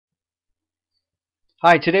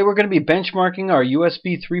Hi, today we're going to be benchmarking our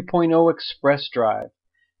USB 3.0 Express drive.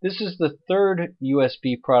 This is the third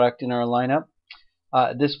USB product in our lineup.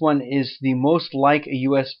 This one is the most like a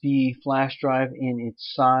USB flash drive in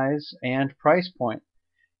its size and price point.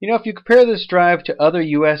 You know, if you compare this drive to other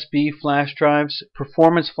USB flash drives,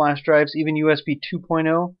 performance flash drives, even USB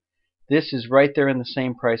 2.0, this is right there in the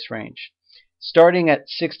same price range. Starting at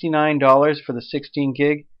 $69 for the 16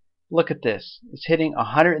 gig, look at this. It's hitting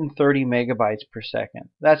 130 megabytes per second.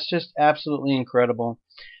 That's just absolutely incredible.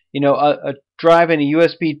 You know, a drive in a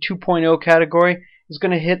USB 2.0 category is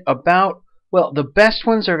going to hit about, well, the best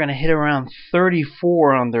ones are going to hit around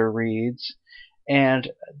 34 on their reads, and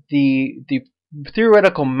the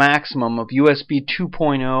theoretical maximum of USB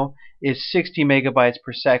 2.0 is 60 megabytes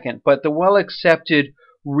per second. But the well-accepted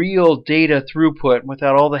real data throughput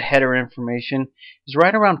without all the header information is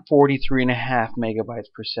right around 43.5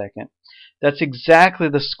 megabytes per second. That's exactly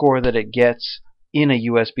the score that it gets in a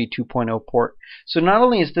USB 2.0 port. So not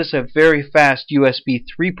only is this a very fast USB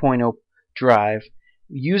 3.0 drive,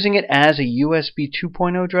 using it as a USB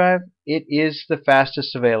 2.0 drive, it is the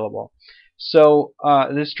fastest available. So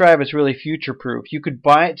this drive is really future-proof. You could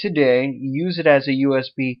buy it today, use it as a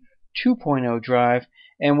USB 2.0 drive,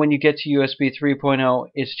 and when you get to USB 3.0,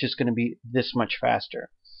 it's just going to be this much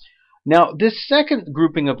faster. Now, this second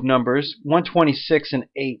grouping of numbers, 126 and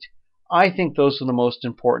 8, I think those are the most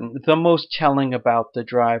important, the most telling about the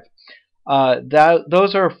drive.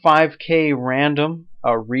 Those are 5K random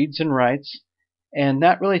reads and writes, and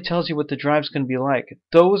that really tells you what the drive's going to be like.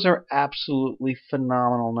 Those are absolutely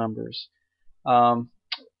phenomenal numbers. Of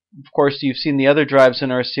course, you've seen the other drives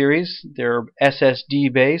in our series. They're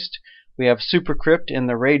SSD based. We have SuperCrypt in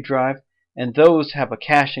the RAID drive, and those have a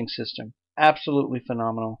caching system. Absolutely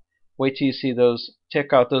phenomenal. Wait till you see those.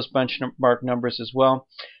 Check out those benchmark numbers as well.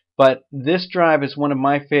 But this drive is one of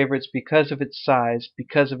my favorites because of its size,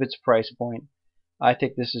 because of its price point. I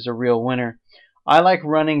think this is a real winner. I like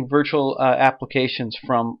running virtual applications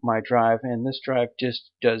from my drive, and this drive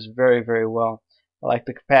just does very, very well. I like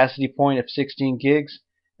the capacity point of 16 gigs,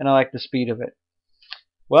 and I like the speed of it.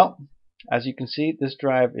 Well, as you can see, this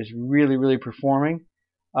drive is really, really performing.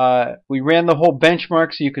 We ran the whole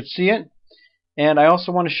benchmark so you could see it, and I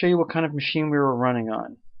also want to show you what kind of machine we were running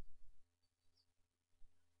on.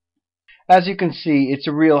 As you can see, it's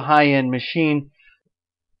a real high-end machine.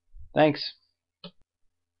 Thanks.